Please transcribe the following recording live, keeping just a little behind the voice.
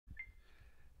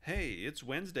Hey, it's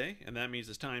Wednesday, and that means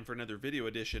it's time for another video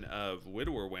edition of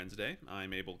Widower Wednesday.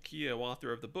 I'm Abel Keogh,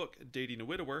 author of the book Dating a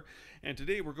Widower, and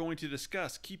today we're going to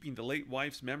discuss keeping the late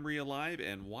wife's memory alive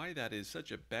and why that is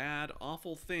such a bad,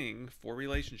 awful thing for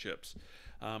relationships.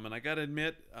 And I gotta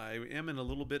admit, I am in a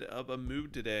little bit of a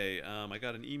mood today. I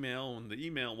got an email, and the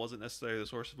email wasn't necessarily the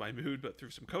source of my mood, but through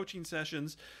some coaching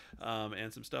sessions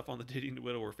and some stuff on the Dating a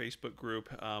Widower Facebook group,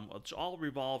 which all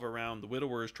revolve around the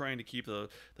widowers trying to keep the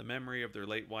memory of their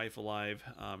late wife alive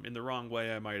in the wrong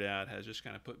way, I might add, has just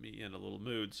kind of put me in a little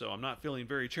mood. So I'm not feeling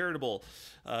very charitable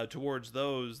towards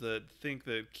those that think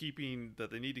that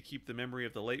they need to keep the memory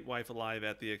of the late wife alive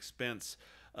at the expense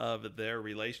of their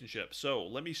relationship. So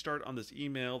let me start on this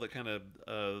email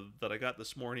that I got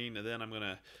this morning, and then I'm going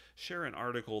to share an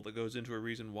article that goes into a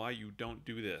reason why you don't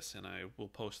do this. And I will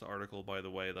post the article, by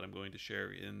the way, that I'm going to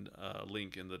share in a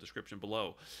link in the description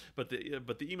below. But the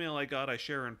email I got, I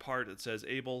share in part. It says,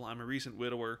 Abel, I'm a recent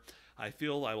widower. I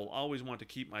feel I will always want to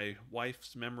keep my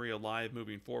wife's memory alive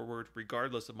moving forward,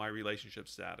 regardless of my relationship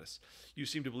status. You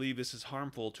seem to believe this is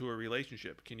harmful to a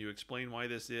relationship. Can you explain why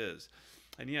this is?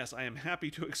 And yes, I am happy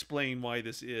to explain why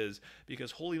this is,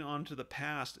 because holding on to the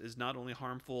past is not only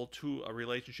harmful to a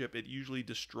relationship, it usually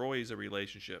destroys a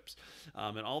relationships.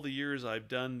 In all the years I've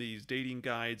done these dating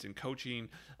guides and coaching,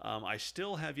 I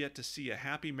still have yet to see a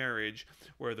happy marriage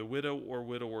where the widow or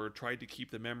widower tried to keep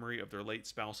the memory of their late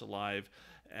spouse alive,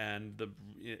 and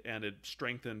it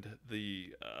strengthened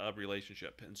the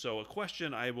relationship. And so, a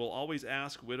question I will always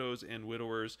ask widows and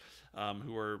widowers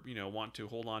who are want to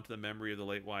hold on to the memory of the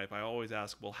late wife. I always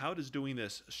ask, well, how does doing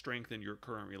this strengthen your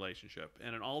current relationship?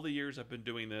 And in all the years I've been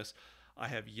doing this, I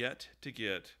have yet to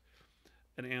get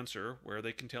an answer where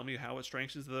they can tell me how it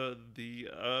strengthens the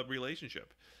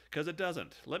relationship, because it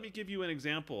doesn't. Let me give you an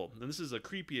example, and this is a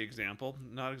creepy example.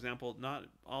 Not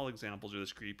all examples are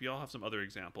this creepy. I'll have some other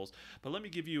examples, but let me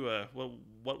give you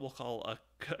what we'll call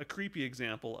a creepy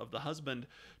example of the husband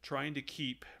trying to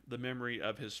keep the memory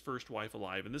of his first wife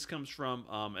alive. And this comes from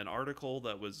an article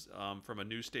that was from a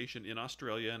news station in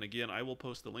Australia. And again, I will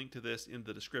post the link to this in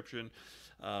the description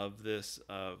of this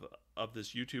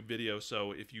YouTube video.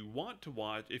 So if you want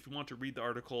to read the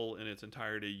article in its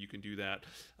entirety, you can do that.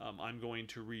 I'm going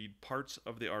to read parts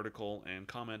of the article and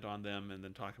comment on them, and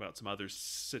then talk about some other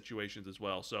situations as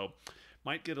well. So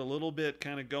might get a little bit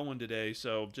kind of going today,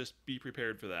 so just be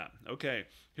prepared for that. Okay,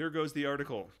 here goes the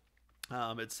article.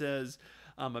 It says,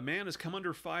 a man has come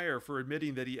under fire for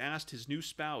admitting that he asked his new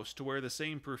spouse to wear the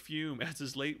same perfume as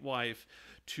his late wife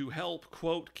to help,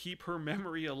 quote, keep her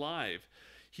memory alive.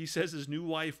 He says his new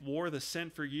wife wore the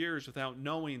scent for years without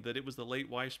knowing that it was the late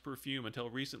wife's perfume until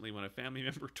recently, when a family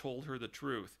member told her the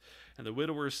truth. And the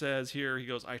widower says here, he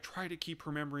goes, I try to keep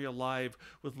her memory alive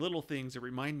with little things that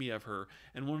remind me of her.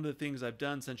 And one of the things I've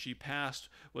done since she passed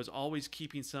was always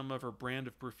keeping some of her brand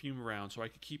of perfume around so I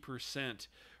could keep her scent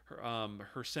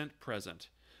present.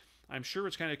 I'm sure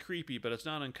it's kind of creepy, but it's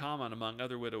not uncommon among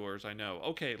other widowers I know.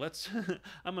 Okay,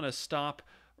 I'm going to stop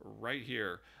right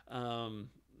here.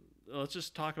 Let's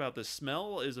just talk about this.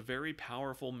 Smell is a very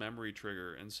powerful memory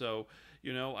trigger, and so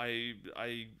I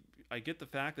get the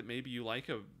fact that maybe you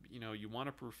you want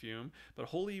a perfume, but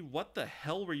holy, what the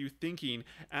hell were you thinking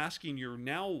asking your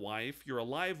now wife, your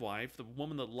alive wife, the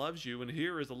woman that loves you and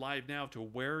here is alive now, to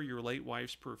wear your late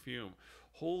wife's perfume?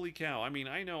 Holy cow. I mean,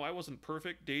 I know I wasn't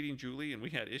perfect dating Julie and we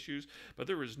had issues, but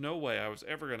there was no way I was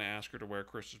ever going to ask her to wear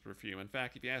Krista's perfume. In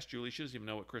fact, if you ask Julie, she doesn't even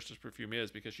know what Krista's perfume is,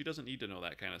 because she doesn't need to know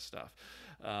that kind of stuff.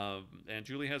 And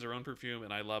Julie has her own perfume,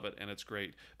 and I love it, and it's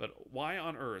great. But why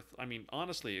on earth, I mean,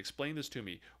 honestly, explain this to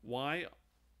me. Why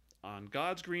on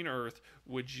God's green earth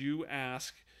would you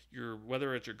ask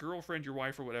whether it's your girlfriend, your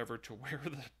wife, or whatever, to wear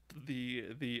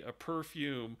the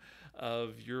perfume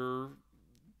of your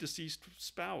deceased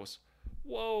spouse?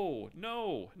 Whoa,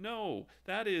 no,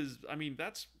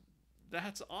 that's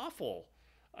awful.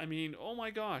 I mean, oh my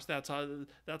gosh, that's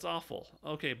awful.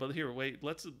 Okay, but here, wait.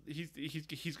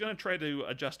 He's going to try to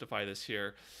justify this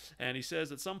here, and he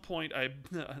says at some point I'm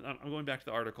going back to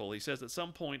the article. He says at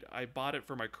some point I bought it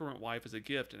for my current wife as a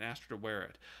gift and asked her to wear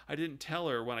it. I didn't tell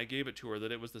her when I gave it to her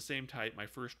that it was the same type my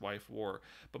first wife wore,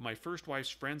 but my first wife's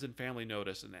friends and family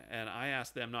noticed, and I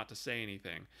asked them not to say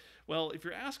anything. Well, if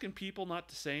you're asking people not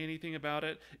to say anything about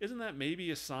it, isn't that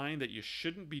maybe a sign that you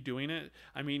shouldn't be doing it?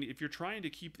 I mean, if you're trying to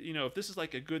keep, if this is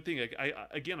like a good thing,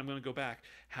 I'm going to go back.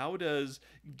 How does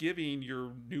giving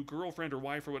your new girlfriend or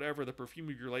wife or whatever the perfume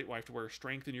of your late wife to wear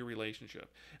strengthen your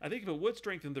relationship? I think if it would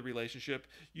strengthen the relationship,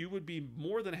 you would be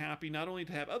more than happy not only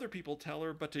to have other people tell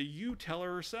her, but to you tell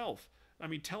her herself. I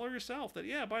mean, tell her yourself that,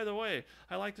 yeah, by the way,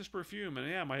 I like this perfume, and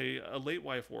yeah, my late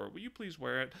wife wore it. Will you please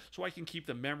wear it so I can keep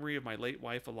the memory of my late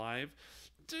wife alive?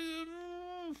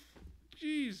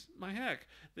 Jeez, my heck.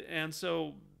 And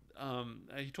so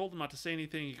he told them not to say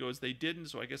anything. He goes, they didn't,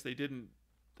 so I guess they didn't.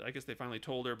 I guess they finally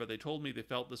told her, but they told me they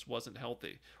felt this wasn't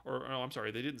healthy. Or, no, I'm sorry,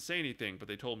 they didn't say anything, but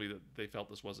they told me that they felt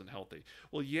this wasn't healthy.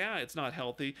 Well, yeah, it's not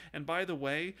healthy. And by the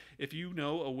way, if you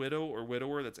know a widow or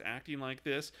widower that's acting like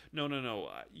this, no.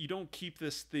 You don't keep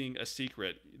this thing a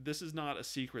secret. This is not a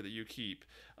secret that you keep.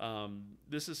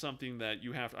 This is something that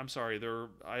you have. I'm sorry,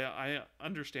 I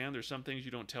understand there's some things you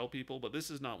don't tell people, but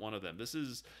this is not one of them. This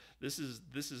is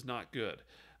not good.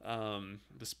 And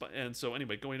so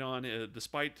anyway, going on,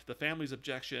 despite the family's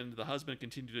objection, the husband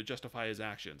continued to justify his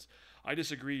actions. I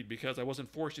disagreed because I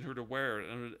wasn't forcing her to wear it,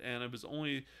 and it was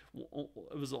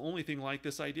the only thing like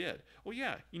this I did. Well,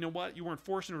 yeah, you know what? You weren't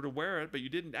forcing her to wear it, but you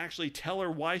didn't actually tell her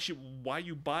why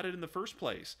you bought it in the first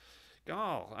place.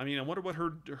 Oh, I mean, I wonder what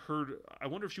I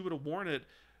wonder if she would have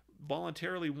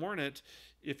voluntarily worn it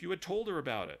if you had told her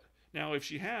about it. Now, if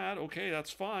she had, okay,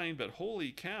 that's fine, but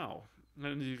holy cow.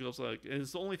 And he goes like, and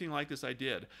it's the only thing like this I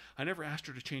did. I never asked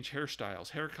her to change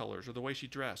hairstyles, hair colors, or the way she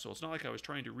dressed, so it's not like I was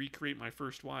trying to recreate my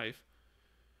first wife.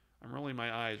 I'm rolling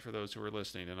my eyes for those who are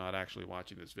listening and not actually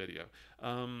watching this video.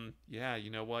 Yeah, you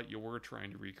know what? You were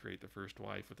trying to recreate the first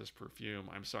wife with this perfume.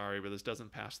 I'm sorry, but this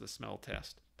doesn't pass the smell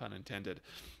test, pun intended.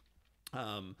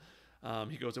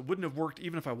 He goes, it wouldn't have worked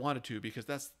even if I wanted to,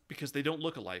 because they don't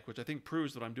look alike, which I think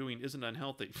proves that what I'm doing isn't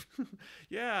unhealthy.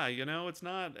 Yeah, you know, it's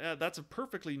not. That's a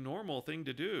perfectly normal thing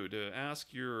to do, to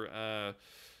ask your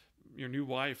new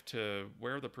wife to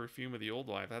wear the perfume of the old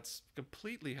wife. That's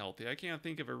completely healthy. I can't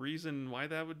think of a reason why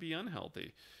that would be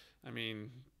unhealthy. I mean,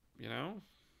 you know,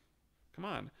 come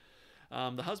on.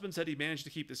 The husband said he managed to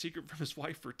keep the secret from his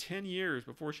wife for 10 years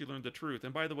before she learned the truth.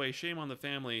 And by the way, shame on the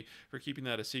family for keeping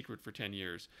that a secret for 10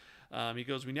 years. He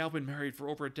goes, we now been married for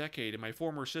over a decade, and my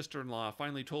former sister-in-law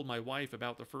finally told my wife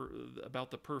about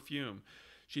the perfume.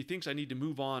 She thinks I need to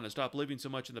move on and stop living so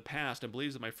much in the past, and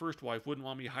believes that my first wife wouldn't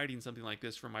want me hiding something like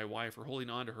this from my wife or holding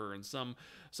on to her in some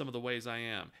of the ways I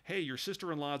am. Hey, your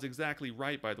sister-in-law is exactly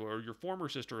right, by the way, or your former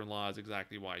sister-in-law is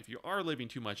exactly right. You are living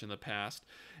too much in the past,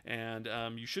 and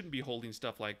you shouldn't be holding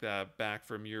stuff like that back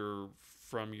from your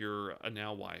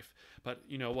now wife. But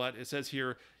you know what? It says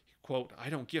here, quote, I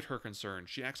don't get her concern.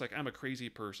 She acts like I'm a crazy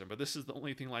person, but this is the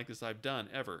only thing like this I've done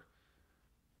ever.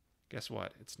 Guess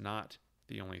what? It's not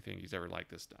the only thing he's ever like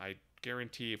this. I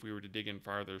guarantee if we were to dig in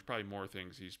farther, there's probably more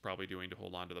things he's probably doing to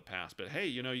hold on to the past. But hey,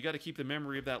 you know, you got to keep the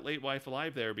memory of that late wife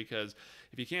alive there, because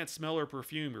if you can't smell her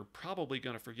perfume, you're probably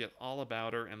going to forget all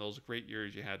about her and those great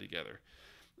years you had together.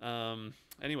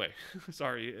 Anyway,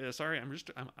 sorry,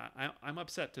 I'm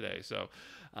upset today. So,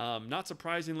 not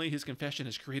surprisingly, his confession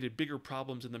has created bigger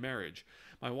problems in the marriage.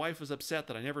 My wife was upset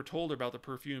that I never told her about the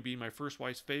perfume being my first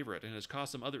wife's favorite, and has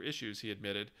caused some other issues, he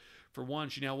admitted. For one,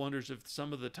 she now wonders if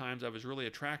some of the times I was really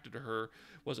attracted to her,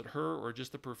 was it her or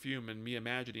just the perfume and me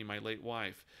imagining my late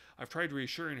wife? I've tried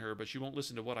reassuring her, but she won't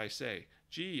listen to what I say.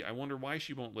 Gee, I wonder why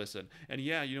she won't listen. And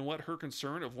yeah, you know what? Her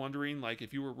concern of wondering, like,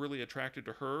 if you were really attracted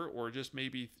to her or just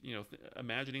maybe, you know,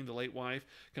 imagining the late wife,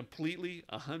 completely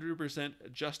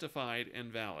 100% justified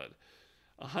and valid.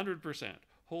 100%.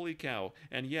 Holy cow.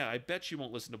 And yeah, I bet she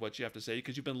won't listen to what you have to say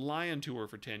because you've been lying to her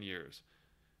for 10 years.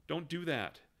 Don't do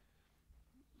that.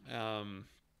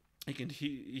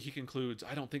 He concludes,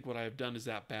 I don't think what I have done is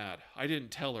that bad. I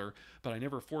didn't tell her, but I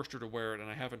never forced her to wear it, and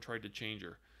I haven't tried to change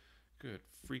her. Good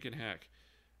freaking heck.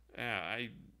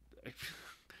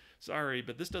 Sorry,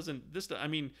 but I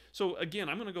mean, so again,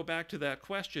 I'm going to go back to that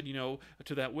question, you know,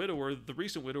 to that widower, the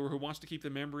recent widower who wants to keep the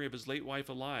memory of his late wife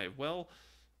alive. Well,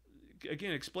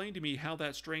 again, explain to me how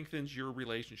that strengthens your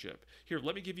relationship. Here,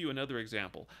 let me give you another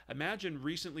example. Imagine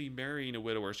recently marrying a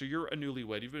widower. So you're a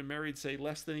newlywed. You've been married, say,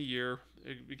 less than a year.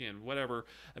 Again, whatever.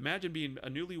 Imagine being a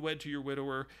newlywed to your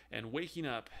widower and waking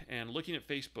up and looking at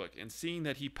Facebook and seeing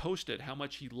that he posted how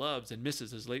much he loves and misses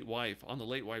his late wife on the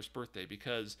late wife's birthday,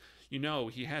 because, you know,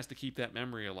 he has to keep that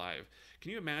memory alive.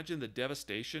 Can you imagine the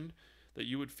devastation that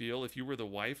you would feel if you were the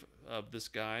wife of this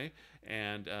guy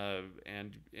and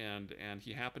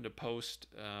he happened to post,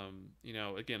 you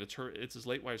know, again, it's his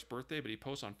late wife's birthday, but he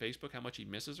posts on Facebook how much he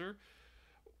misses her?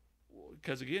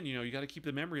 Because again, you know, you got to keep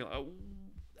the memory.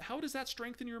 How does that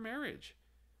strengthen your marriage?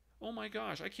 Oh my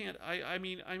gosh, I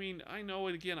mean, I know,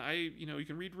 and again, you know, you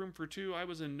can read Room for Two. I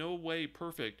was in no way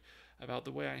perfect about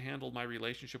the way I handled my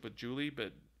relationship with Julie,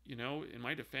 but, you know, in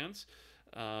my defense,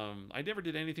 I never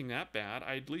did anything that bad.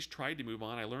 I at least tried to move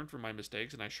on. I learned from my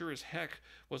mistakes, and I sure as heck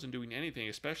wasn't doing anything,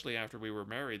 especially after we were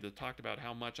married, that talked about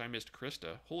how much I missed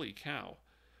Krista. Holy cow.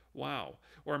 Wow.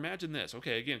 Or imagine this.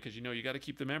 Okay, again, because you got to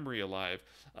keep the memory alive.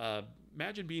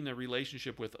 Imagine being in a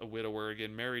relationship with a widower,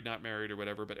 again, married, not married, or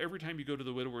whatever, but every time you go to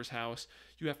the widower's house,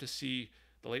 you have to see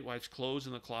the late wife's clothes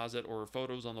in the closet or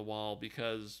photos on the wall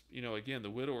because, again, the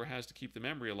widower has to keep the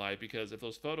memory alive because if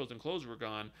those photos and clothes were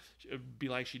gone, it'd be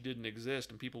like she didn't exist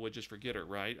and people would just forget her,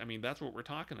 right? I mean, that's what we're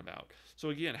talking about. So,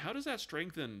 again, how does that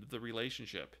strengthen the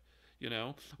relationship?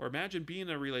 Or imagine being in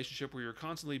a relationship where you're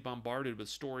constantly bombarded with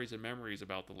stories and memories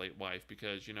about the late wife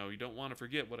because you don't want to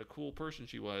forget what a cool person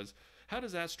she was. How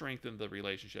does that strengthen the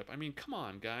relationship? I mean, come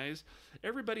on, guys.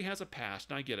 Everybody has a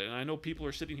past, and I get it. And I know people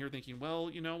are sitting here thinking,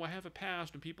 well, I have a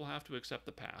past and people have to accept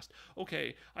the past.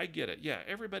 Okay, I get it. Yeah,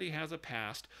 everybody has a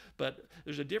past, but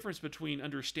there's a difference between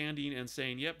understanding and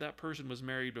saying, yep, that person was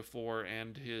married before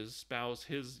and his spouse,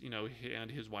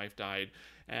 and his wife died,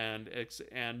 and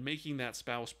making that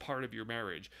spouse part of your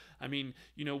marriage. I mean,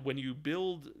 when you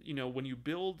build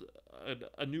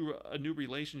a new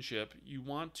relationship, you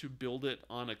want to build it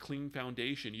on a clean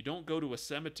foundation. You don't go to a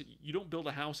cemetery. You don't build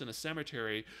a house in a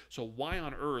cemetery. So why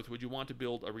on earth would you want to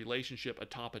build a relationship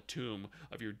atop a tomb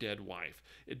of your dead wife?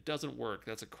 It doesn't work.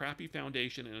 That's a crappy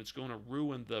foundation, and it's going to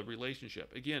ruin the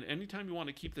relationship. Again, anytime you want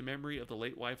to keep the memory of the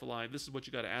late wife alive, this is what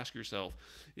you got to ask yourself: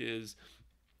 is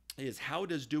how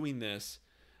does doing this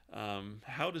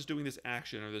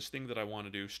action or this thing that I want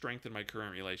to do strengthen my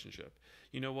current relationship?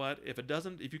 You know what? If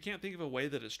you can't think of a way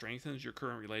that it strengthens your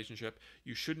current relationship,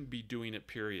 you shouldn't be doing it,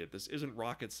 period. This isn't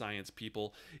rocket science,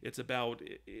 people. It's about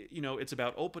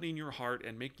opening your heart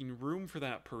and making room for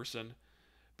that person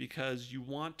because you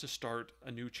want to start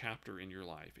a new chapter in your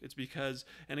life. It's because,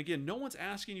 and again, no one's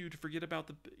asking you to forget about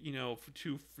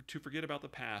to forget about the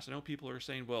past. I know people are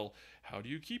saying, well, how do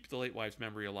you keep the late wife's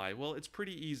memory alive? Well, it's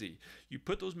pretty easy. You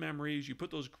put those memories, you put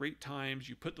those great times,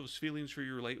 you put those feelings for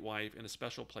your late wife in a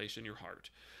special place in your heart.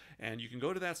 And you can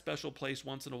go to that special place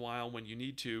once in a while when you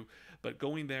need to, but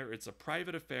going there, it's a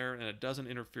private affair and it doesn't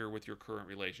interfere with your current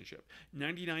relationship.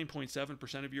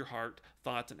 99.7% of your heart,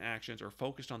 thoughts, and actions are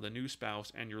focused on the new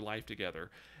spouse and your life together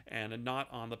and not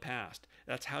on the past.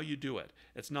 That's how you do it.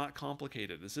 It's not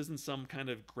complicated. This isn't some kind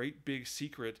of great big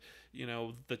secret,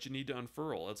 that you need to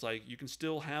unfurl. It's like you can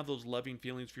still have those loving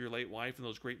feelings for your late wife and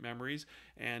those great memories,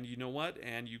 and you know what?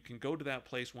 And you can go to that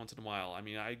place once in a while. I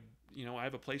mean, I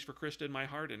have a place for Krista in my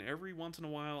heart, and every once in a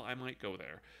while I might go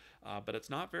there. But it's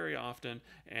not very often,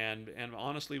 and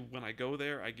honestly, when I go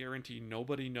there, I guarantee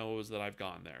nobody knows that I've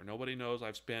gone there. Nobody knows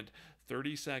I've spent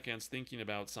 30 seconds thinking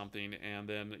about something, and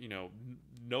then,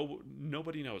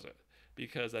 nobody knows it.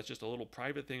 Because that's just a little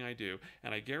private thing I do.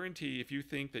 And I guarantee if you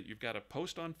think that you've got to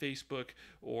post on Facebook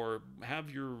or have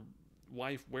your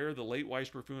wife wear the late wife's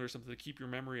perfume or something to keep your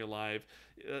memory alive,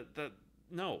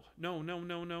 no.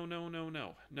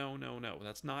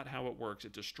 That's not how it works.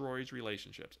 It destroys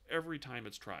relationships every time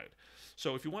it's tried.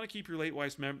 So if you want to keep your late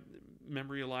wife's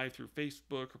memory alive through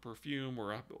Facebook or perfume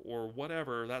or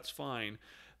whatever, that's fine.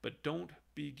 But don't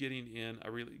be getting in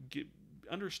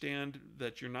understand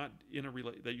that you're not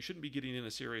that you shouldn't be getting in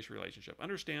a serious relationship.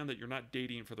 Understand that you're not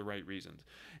dating for the right reasons.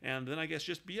 And then I guess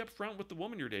just be upfront with the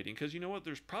woman you're dating, because you know what?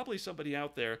 There's probably somebody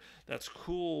out there that's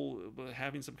cool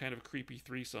having some kind of creepy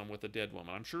threesome with a dead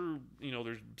woman. I'm sure,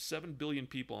 there's 7 billion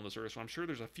people on this earth, so I'm sure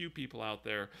there's a few people out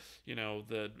there,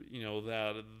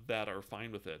 that are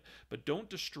fine with it. But don't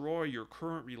destroy your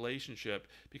current relationship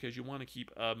because you want to keep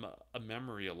a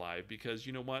memory alive, because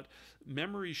you know what?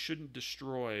 Memory shouldn't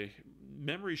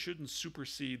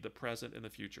supersede the present and the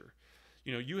future.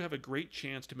 You have a great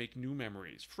chance to make new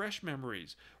memories, fresh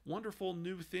memories, wonderful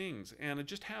new things, and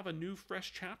just have a new,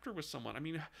 fresh chapter with someone. I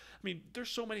mean, there's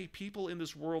so many people in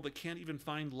this world that can't even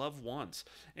find love once.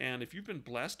 And if you've been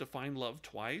blessed to find love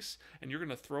twice, and you're going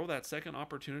to throw that second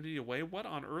opportunity away, what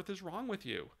on earth is wrong with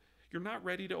you? You're not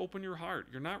ready to open your heart.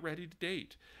 You're not ready to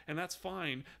date. And that's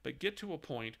fine, but get to a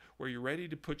point where you're ready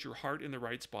to put your heart in the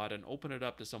right spot and open it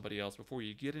up to somebody else before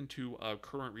you get into a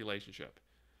current relationship.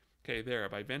 Okay, there.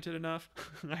 Have I vented enough?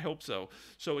 I hope so.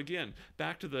 So again,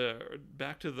 back to the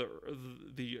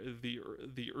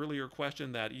earlier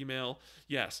question, that email.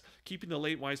 Yes, keeping the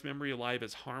late wife's memory alive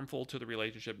is harmful to the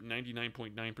relationship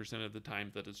 99.9% of the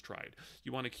time that it's tried.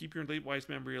 You want to keep your late wife's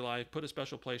memory alive, put a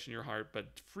special place in your heart,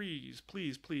 but please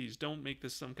don't make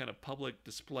this some kind of public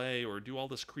display or do all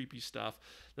this creepy stuff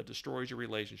that destroys your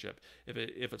relationship.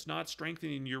 If it's not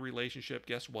strengthening your relationship,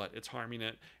 guess what? It's harming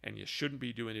it, and you shouldn't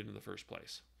be doing it in the first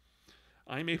place.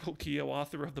 I'm Abel Keogh,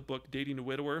 author of the book Dating a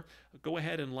Widower. Go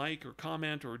ahead and like or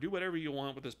comment or do whatever you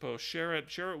want with this post. Share it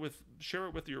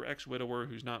with your ex-widower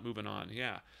who's not moving on.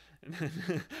 Yeah.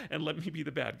 And let me be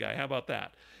the bad guy. How about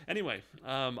that? Anyway,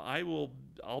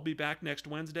 I'll be back next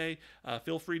Wednesday.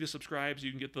 Feel free to subscribe so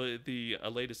you can get the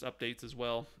latest updates as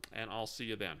well, and I'll see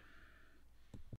you then.